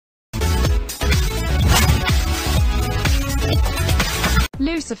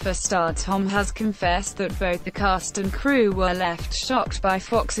Lucifer star Tom has confessed that both the cast and crew were left shocked by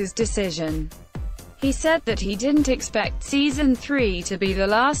Fox's decision. He said that he didn't expect Season 3 to be the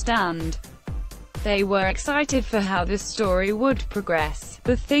last and they were excited for how the story would progress.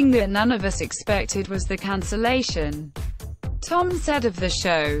 The thing that none of us expected was the cancellation. Tom said of the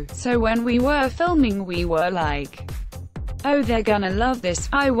show, "So when we were filming we were like, oh, they're gonna love this,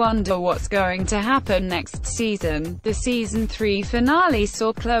 I wonder what's going to happen next season." The Season 3 finale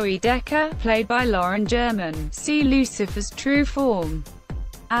saw Chloe Decker, played by Lauren German, see Lucifer's true form.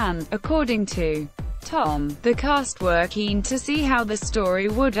 And, according to Tom, the cast were keen to see how the story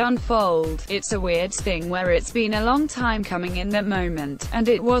would unfold. "It's a weird thing where it's been a long time coming in that moment, and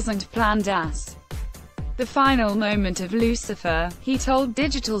it wasn't planned as the final moment of Lucifer," he told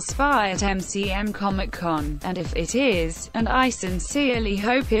Digital Spy at MCM Comic-Con, "and if it is, and I sincerely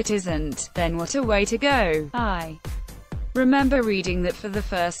hope it isn't, then what a way to go. I remember reading that for the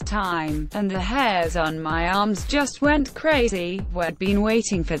first time, and the hairs on my arms just went crazy. We'd been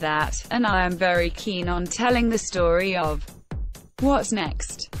waiting for that, and I am very keen on telling the story of what's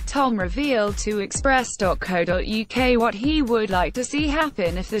next." Tom revealed to Express.co.uk what he would like to see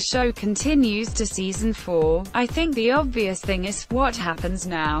happen if the show continues to Season 4. "I think the obvious thing is, what happens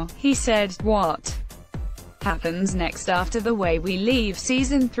now?" he said. "What happens next after the way we leave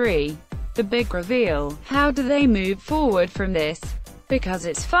Season 3? The big reveal. How do they move forward from this? Because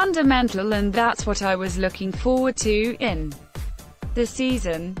it's fundamental and that's what I was looking forward to in the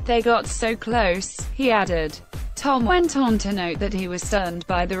season. They got so close," he added. Tom went on to note that he was stunned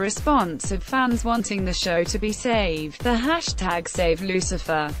by the response of fans wanting the show to be saved. "The hashtag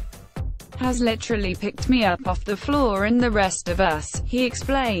 #SaveLucifer has literally picked me up off the floor and the rest of us," he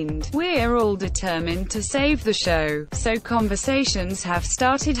explained. "We're all determined to save the show, so conversations have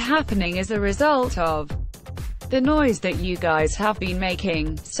started happening as a result of the noise that you guys have been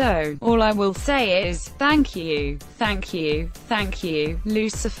making. So, all I will say is, thank you, thank you, thank you."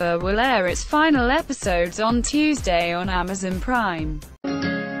 Lucifer will air its final episodes on Tuesday on Amazon Prime.